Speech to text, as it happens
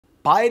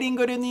バイリン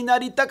ガルにな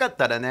りたかっ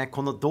たらね、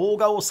この動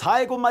画を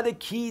最後まで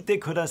聞いて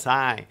くだ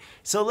さい。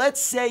So let's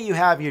say you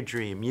have your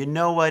dream, you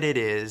know what it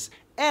is,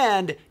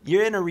 and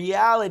you're in a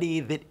reality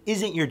that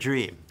isn't your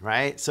dream,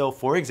 right? So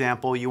for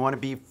example, you want to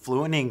be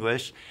fluent in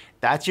English,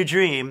 that's your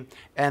dream,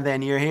 and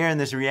then you're here in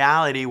this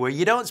reality where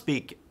you don't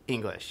speak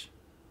English.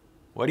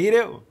 What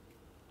do?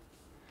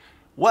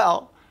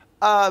 Well,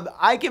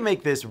 I can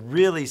make this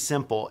really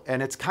simple,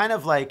 and it's kind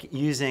of like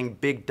using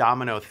big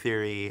domino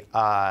theory,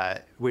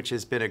 which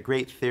has been a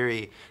great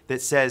theory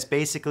that says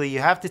basically you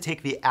have to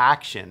take the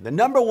action, the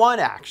number one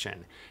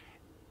action,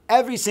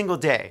 every single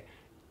day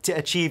to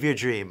achieve your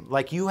dream.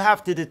 Like you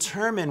have to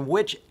determine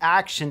which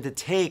action to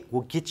take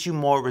will get you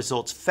more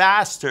results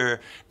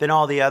faster than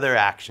all the other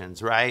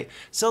actions, right?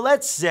 So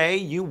let's say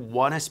you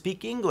want to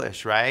speak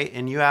English, right?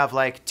 And you have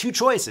like two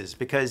choices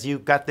because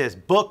you've got this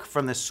book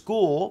from the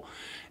school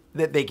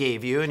that they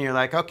gave you and you're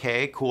like,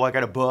 okay, cool, I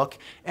got a book.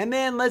 And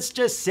then let's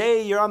just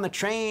say you're on the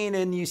train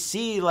and you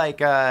see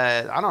like,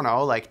 I don't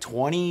know, like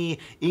 20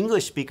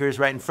 English speakers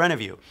right in front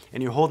of you.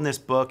 And you're holding this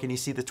book and you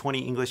see the 20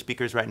 English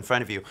speakers right in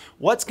front of you.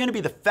 What's going to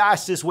be the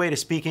fastest way to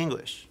speak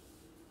English?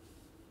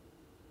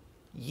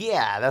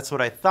 Yeah, that's what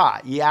I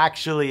thought. You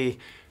actually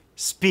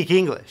speak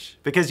English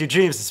because your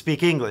dream is to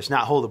speak English,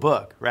 not hold a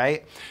book,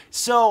 right?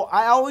 So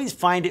I always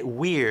find it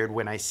weird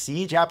when I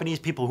see Japanese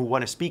people who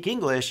want to speak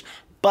English,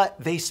 but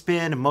they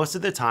spend most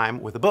of the time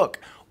with a book,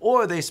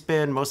 or they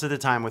spend most of the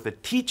time with a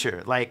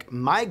teacher. Like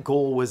my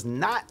goal was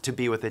not to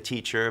be with a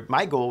teacher.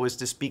 My goal was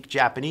to speak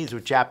Japanese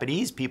with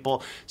Japanese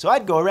people. So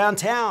I'd go around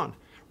town,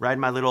 ride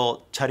my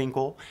little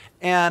charinko,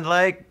 and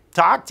like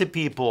talk to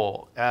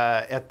people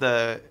at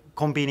the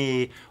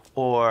konbini,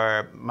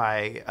 or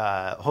my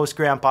host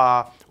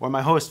grandpa, or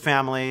my host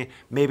family.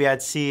 Maybe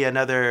I'd see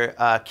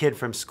another kid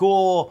from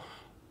school.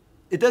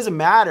 It doesn't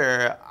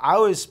matter. I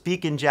was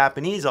speaking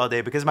Japanese all day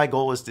because my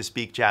goal was to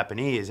speak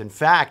Japanese. In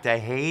fact, I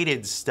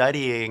hated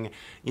studying,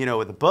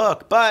 with a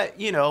book. But,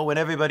 when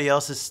everybody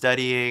else is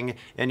studying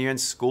and you're in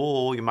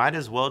school, you might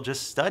as well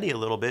just study a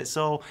little bit.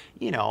 So,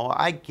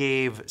 I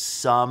gave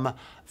some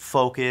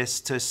focus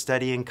to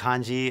studying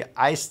kanji.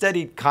 I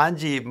studied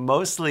kanji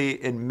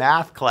mostly in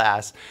math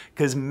class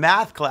because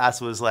math class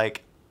was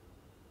like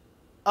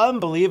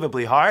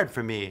unbelievably hard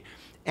for me.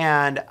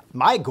 And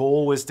my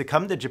goal was to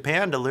come to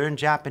Japan to learn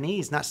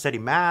Japanese, not study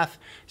math.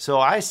 So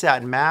I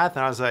sat in math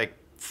and I was like,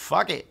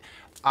 fuck it.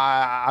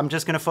 I'm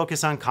just going to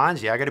focus on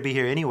kanji. I got to be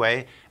here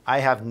anyway. I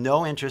have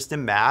no interest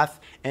in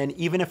math. And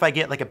even if I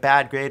get like a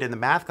bad grade in the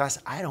math class,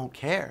 I don't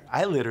care.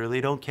 I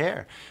literally don't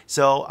care.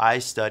 So I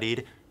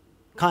studied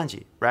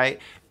kanji, right?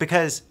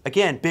 Because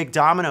again, big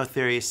domino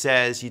theory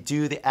says you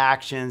do the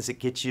actions that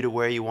get you to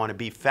where you want to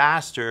be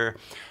faster.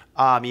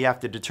 You have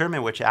to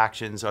determine which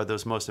actions are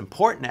those most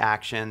important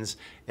actions.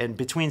 And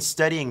between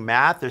studying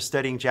math or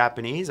studying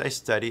Japanese,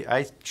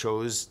 I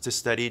chose to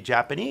study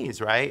Japanese,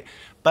 right?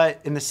 But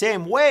in the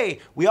same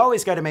way, we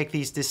always got to make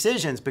these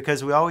decisions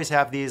because we always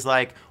have these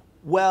like,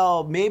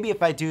 well, maybe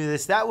if I do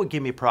this, that would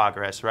give me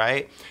progress,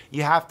 right?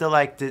 You have to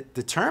like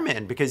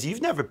determine because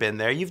you've never been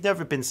there. You've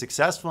never been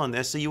successful in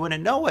this, so you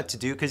wouldn't know what to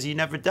do because you've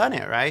never done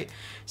it, right?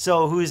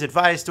 So whose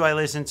advice do I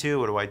listen to?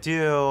 What do I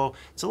do?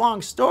 It's a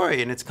long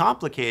story and it's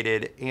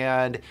complicated.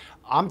 And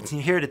I'm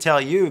here to tell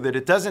you that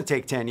it doesn't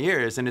take 10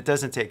 years and it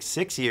doesn't take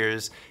 6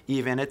 years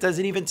even. It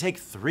doesn't even take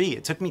 3.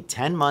 It took me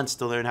 10 months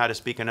to learn how to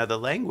speak another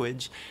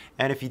language.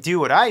 And if you do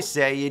what I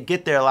say, you'd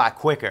get there a lot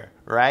quicker,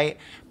 right?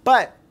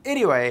 But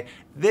anyway,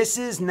 this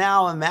is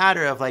now a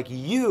matter of like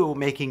you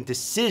making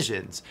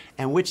decisions.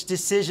 And which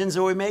decisions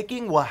are we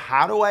making? Well,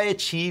 how do I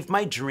achieve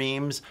my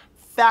dreams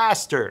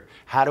faster?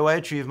 How do I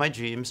achieve my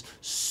dreams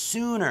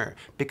sooner?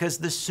 Because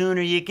the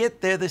sooner you get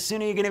there, the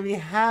sooner you're gonna be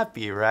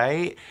happy,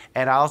 right?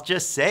 And I'll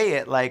just say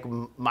it, like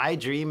my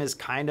dream is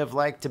kind of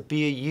like to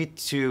be a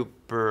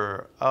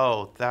YouTuber.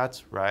 Oh,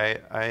 that's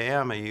right, I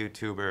am a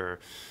YouTuber.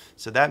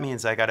 So that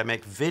means I gotta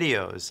make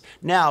videos.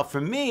 Now, for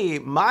me,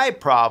 my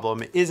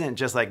problem isn't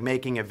just like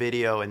making a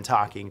video and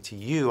talking to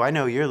you. I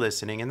know you're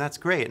listening and that's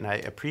great and I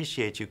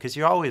appreciate you because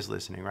you're always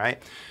listening,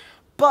 right?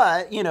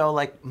 But,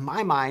 like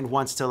my mind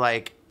wants to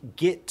like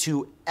get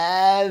to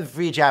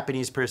every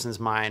Japanese person's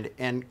mind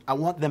and I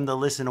want them to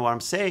listen to what I'm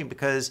saying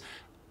because,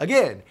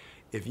 again,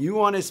 if you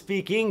want to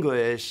speak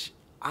English,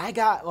 I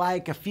got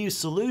like a few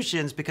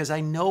solutions because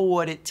I know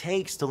what it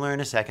takes to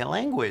learn a second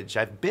language.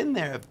 I've been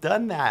there, I've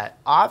done that,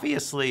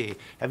 obviously.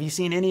 Have you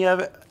seen any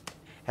of it?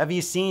 Have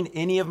you seen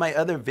any of my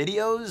other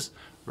videos?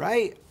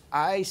 Right?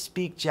 I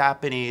speak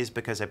Japanese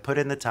because I put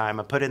in the time,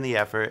 I put in the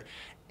effort,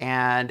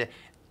 and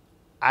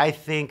I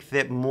think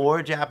that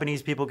more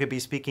Japanese people could be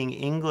speaking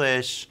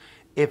English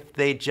if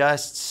they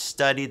just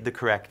studied the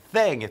correct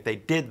thing, if they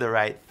did the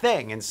right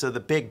thing. And so the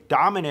big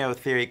domino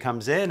theory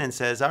comes in and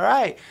says, all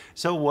right,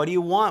 so what do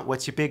you want?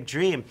 What's your big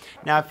dream?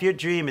 Now, if your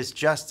dream is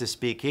just to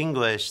speak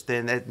English,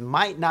 then it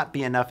might not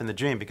be enough in the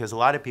dream because a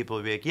lot of people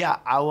will be like, yeah,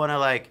 I want to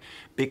like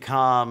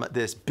become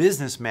this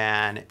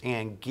businessman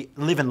and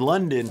live in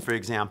London, for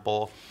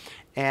example.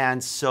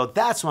 And so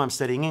that's why I'm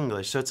studying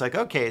English. So it's like,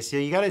 okay, so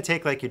you got to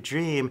take like your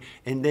dream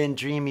and then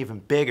dream even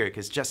bigger,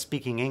 because just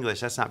speaking English,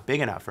 that's not big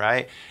enough,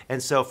 right?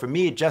 And so for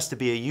me, just to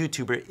be a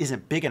YouTuber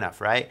isn't big enough,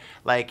 right?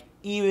 Like,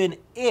 even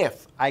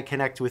if I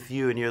connect with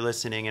you and you're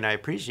listening and I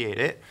appreciate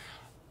it,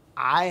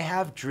 I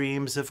have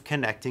dreams of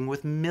connecting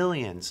with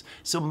millions.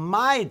 So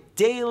my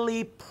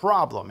daily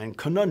problem and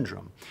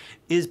conundrum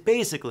is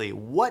basically,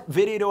 what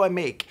video do I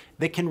make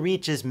that can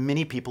reach as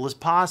many people as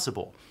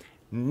possible?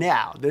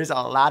 Now, there's a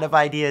lot of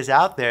ideas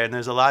out there and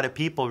there's a lot of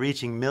people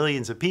reaching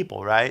millions of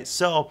people, right?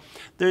 So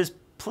there's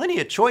plenty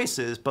of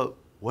choices, but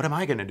what am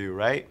I gonna do,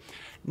 right?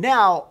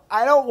 Now,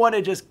 I don't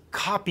wanna just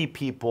copy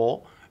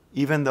people,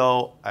 even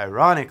though,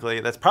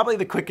 ironically, that's probably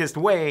the quickest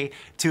way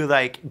to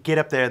like get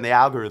up there in the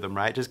algorithm,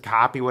 right? Just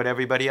copy what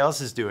everybody else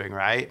is doing,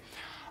 right?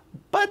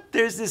 But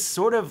there's this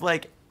sort of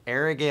like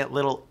arrogant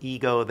little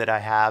ego that I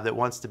have that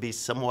wants to be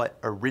somewhat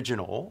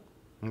original,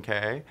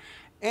 okay?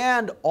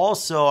 And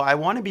also, I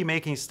want to be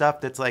making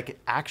stuff that's like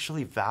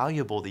actually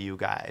valuable to you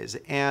guys.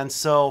 And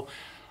so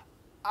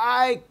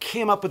I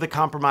came up with a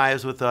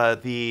compromise with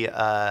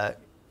the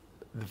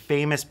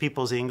famous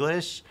people's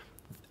English.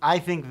 I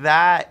think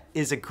that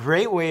is a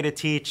great way to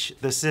teach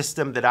the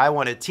system that I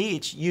want to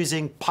teach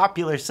using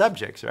popular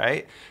subjects,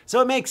 right?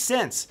 So it makes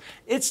sense.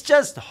 It's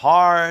just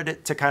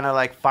hard to kind of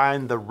like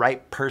find the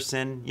right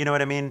person, you know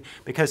what I mean?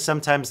 Because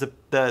sometimes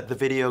the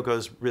video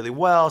goes really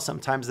well,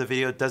 sometimes the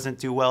video doesn't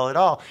do well at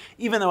all.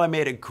 Even though I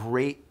made a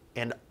great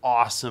and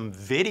awesome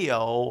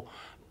video,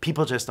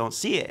 people just don't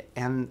see it.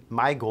 And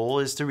my goal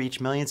is to reach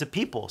millions of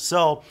people.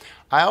 So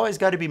I always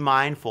got to be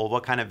mindful of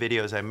what kind of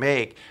videos I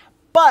make.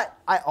 But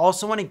I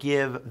also want to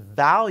give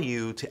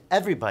value to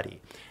everybody.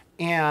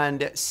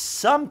 And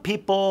some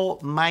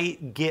people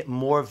might get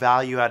more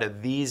value out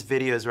of these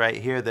videos right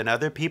here than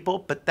other people,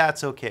 but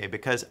that's okay,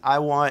 because I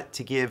want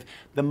to give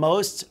the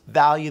most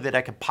value that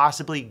I could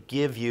possibly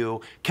give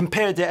you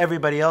compared to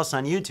everybody else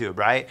on YouTube,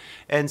 right?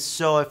 And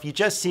so if you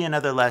just see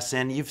another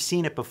lesson, you've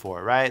seen it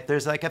before, right?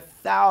 There's like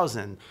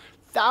thousands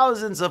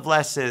of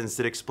lessons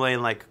that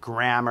explain like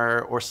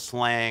grammar or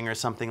slang or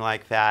something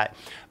like that.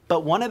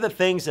 But one of the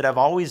things that I've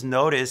always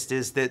noticed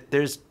is that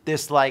there's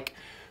this like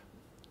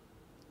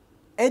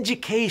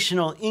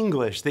educational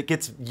English that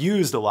gets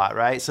used a lot,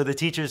 right? So the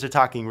teachers are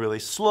talking really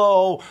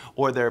slow,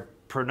 or they're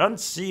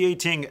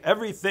pronunciating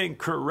everything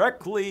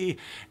correctly.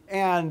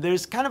 And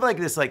there's kind of like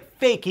this like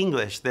fake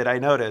English that I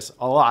notice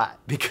a lot,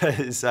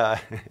 because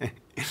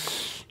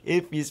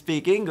if you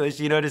speak English,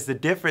 you notice the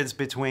difference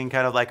between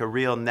kind of like a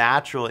real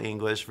natural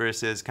English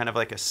versus kind of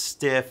like a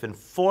stiff and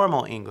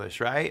formal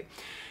English, right?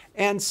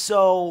 And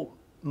so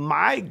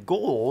my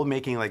goal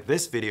making like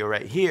this video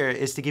right here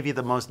is to give you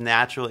the most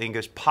natural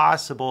English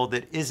possible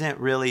that isn't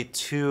really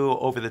too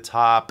over the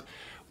top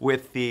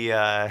with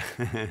the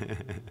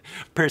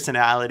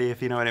personality,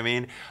 if you know what I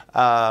mean.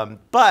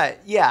 But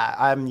yeah,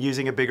 I'm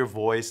using a bigger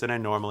voice than I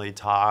normally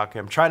talk.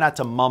 I'm trying not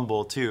to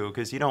mumble too,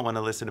 because you don't want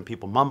to listen to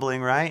people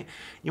mumbling, right?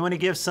 You want to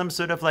give some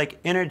sort of like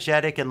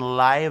energetic and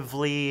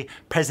lively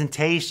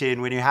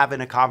presentation when you're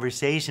having a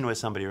conversation with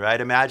somebody, right?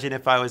 Imagine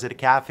if I was at a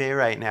cafe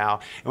right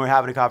now and we're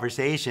having a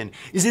conversation.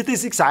 Isn't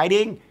this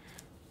exciting?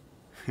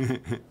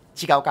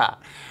 違うか.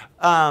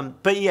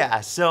 But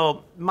yeah,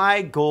 so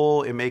my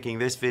goal in making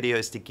this video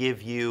is to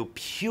give you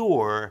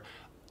pure,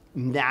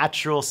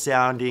 natural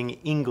sounding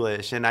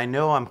English. And I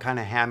know I'm kind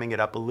of hamming it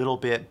up a little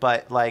bit,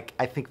 but like,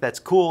 I think that's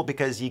cool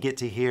because you get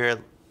to hear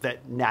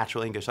that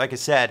natural English. Like I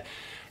said,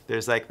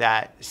 there's like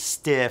that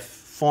stiff,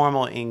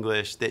 formal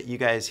English that you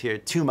guys hear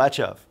too much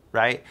of,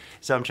 right?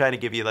 So I'm trying to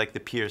give you like the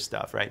pure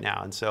stuff right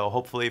now. And so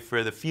hopefully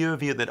for the few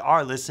of you that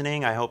are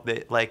listening, I hope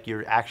that like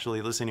you're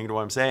actually listening to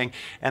what I'm saying,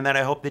 and that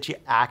I hope that you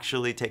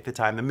actually take the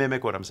time to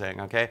mimic what I'm saying,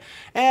 okay?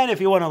 And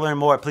if you want to learn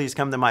more, please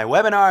come to my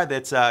webinar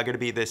that's going to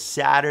be this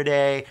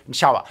Saturday,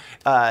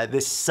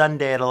 this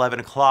Sunday at 11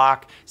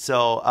 o'clock,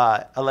 so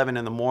 11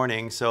 in the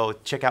morning. So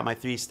check out my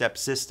 3-step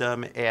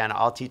system and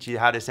I'll teach you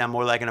how to sound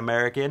more like an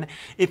American,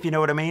 if you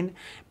know what I mean.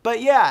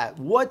 But yeah,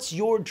 what's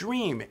your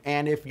dream?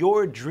 And if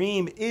your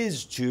dream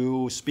is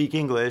to speak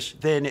English,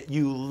 then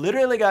you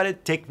literally got to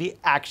take the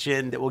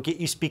action that will get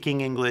you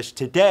speaking English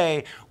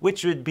today,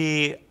 which would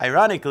be,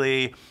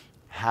 ironically,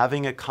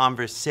 having a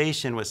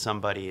conversation with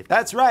somebody.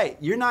 That's right,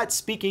 you're not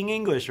speaking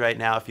English right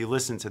now if you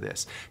listen to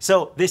this.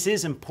 So this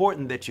is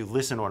important that you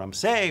listen to what I'm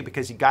saying,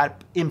 because you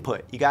got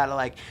input. You got to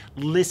like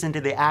listen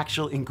to the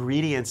actual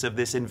ingredients of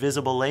this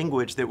invisible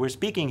language that we're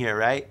speaking here,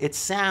 right? It's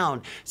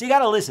sound. So you got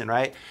to listen,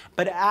 right?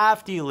 But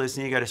after you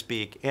listen, you got to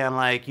speak. And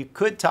like, you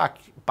could talk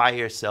by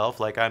yourself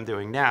like I'm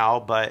doing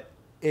now, but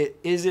it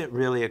isn't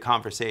really a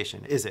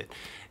conversation, is it?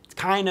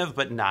 Kind of,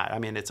 but not. I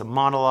mean, it's a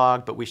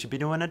monologue, but we should be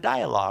doing a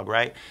dialogue,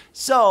 right?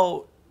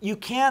 So you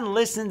can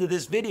listen to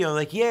this video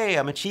like, yay,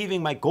 I'm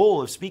achieving my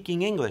goal of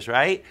speaking English,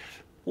 right?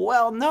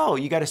 Well, no,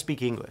 you got to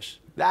speak English.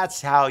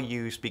 That's how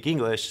you speak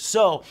English.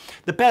 So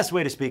the best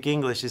way to speak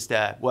English is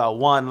to, well,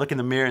 1, look in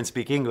the mirror and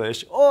speak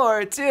English,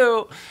 or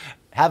 2,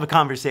 have a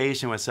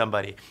conversation with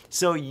somebody.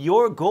 So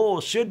your goal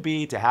should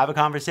be to have a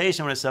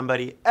conversation with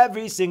somebody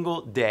every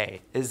single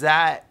day. Is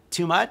that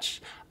too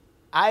much?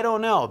 I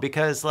don't know,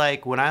 because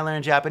like when I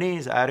learned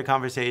Japanese, I had a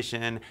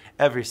conversation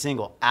every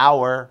single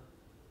hour.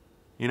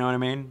 You know what I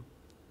mean?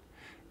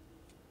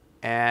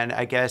 And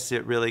I guess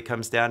it really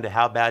comes down to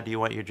how bad do you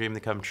want your dream to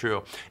come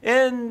true.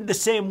 In the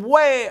same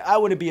way, I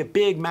want to be a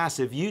big,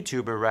 massive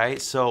YouTuber,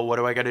 right? So what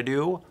do I got to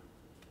do?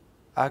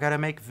 I got to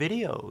make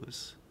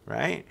videos,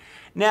 right?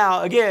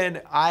 Now,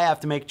 again, I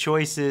have to make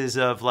choices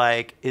of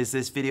like, is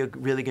this video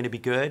really going to be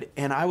good?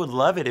 And I would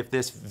love it if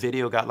this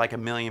video got like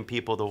 1 million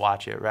people to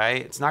watch it,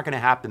 right? It's not going to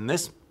happen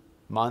this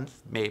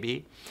month,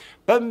 maybe.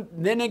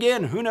 But then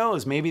again, who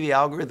knows? Maybe the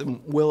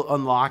algorithm will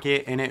unlock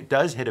it and it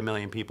does hit 1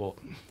 million people.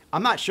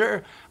 I'm not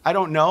sure. I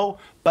don't know.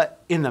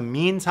 But in the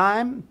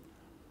meantime,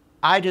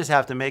 I just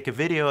have to make a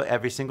video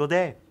every single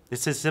day.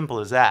 It's as simple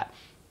as that.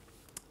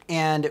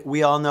 And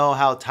we all know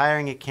how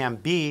tiring it can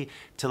be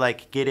to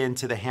like get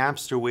into the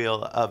hamster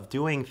wheel of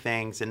doing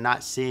things and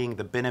not seeing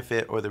the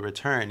benefit or the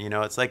return. You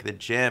know, it's like the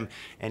gym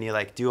and you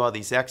like do all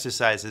these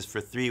exercises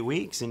for 3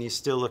 weeks and you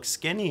still look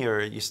skinny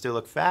or you still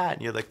look fat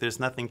and you're like, there's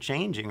nothing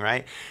changing,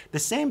 right? The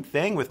same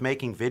thing with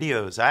making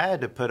videos. I had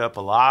to put up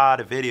a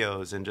lot of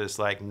videos and just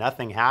like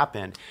nothing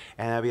happened.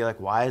 And I'd be like,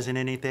 why isn't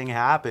anything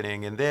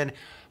happening? And then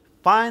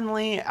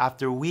finally,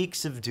 after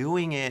weeks of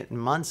doing it and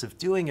months of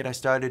doing it, I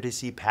started to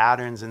see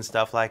patterns and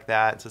stuff like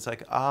that. So it's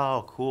like,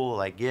 oh, cool,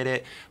 I get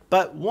it.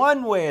 But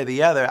one way or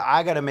the other,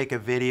 I got to make a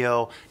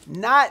video,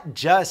 not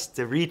just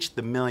to reach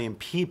the 1 million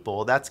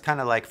people. That's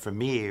kind of like for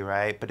me,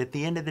 right? But at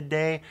the end of the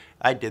day,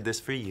 I did this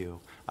for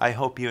you. I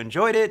hope you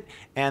enjoyed it.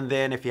 And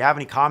then if you have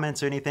any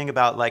comments or anything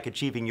about like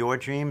achieving your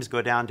dreams,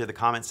 go down to the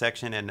comment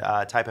section and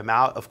type them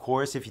out. Of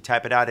course, if you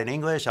type it out in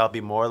English, I'll be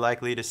more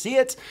likely to see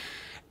it.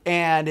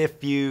 And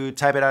if you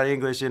type it out in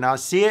English and I'll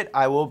see it,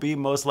 I will be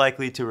most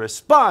likely to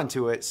respond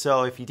to it.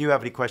 So if you do have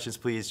any questions,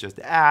 please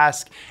just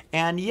ask.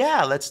 And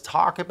yeah, let's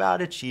talk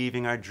about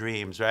achieving our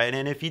dreams, right?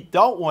 And if you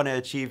don't want to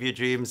achieve your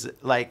dreams,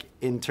 like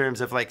in terms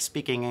of like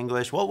speaking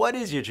English, well, what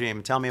is your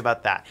dream? Tell me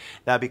about that.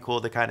 That'd be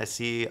cool to kind of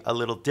see a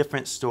little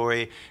different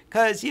story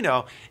because, you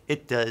know,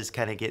 it does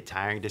kind of get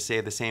tiring to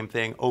say the same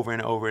thing over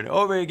and over and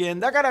over again.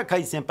 だから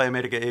KY先輩ア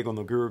メリカ英語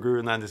のグルグ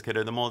ルなんですけ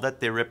れども、だっ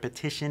て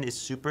repetition is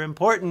super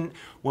important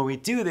when we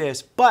do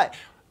this. But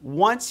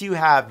once you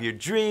have your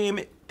dream,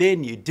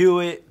 then you do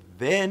it,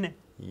 then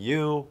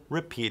you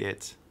repeat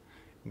it.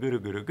 Guru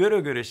guru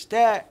guru guru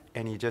shite,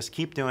 and you just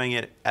keep doing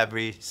it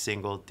every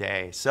single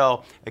day.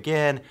 So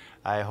again,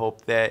 I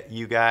hope that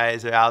you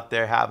guys are out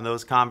there having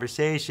those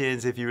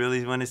conversations. If you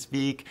really want to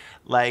speak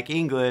like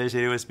English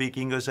and you want to speak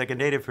English like a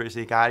native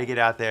person, you got to get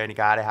out there and you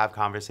got to have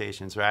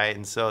conversations, right?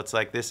 And so it's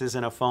like, this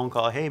isn't a phone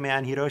call. Hey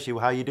man, Hiroshi,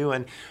 how you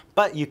doing?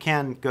 But you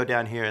can go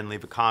down here and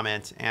leave a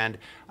comment and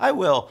I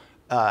will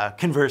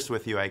converse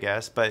with you, I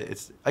guess. But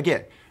it's,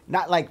 again,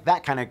 not like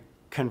that kind of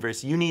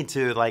converse. You need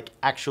to like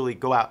actually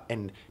go out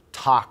and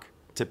talk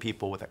to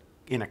people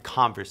in a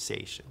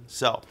conversation.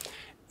 So,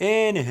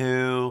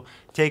 anywho,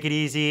 take it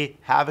easy.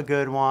 Have a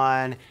good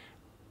one.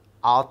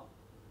 I'll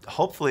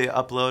hopefully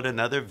upload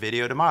another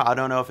video tomorrow. I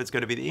don't know if it's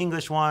going to be the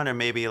English one or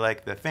maybe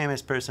like the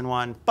famous person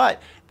one, but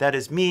that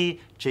is me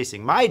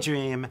chasing my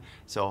dream.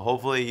 So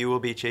hopefully you will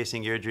be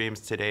chasing your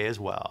dreams today as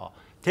well.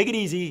 Take it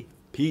easy.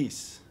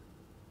 Peace.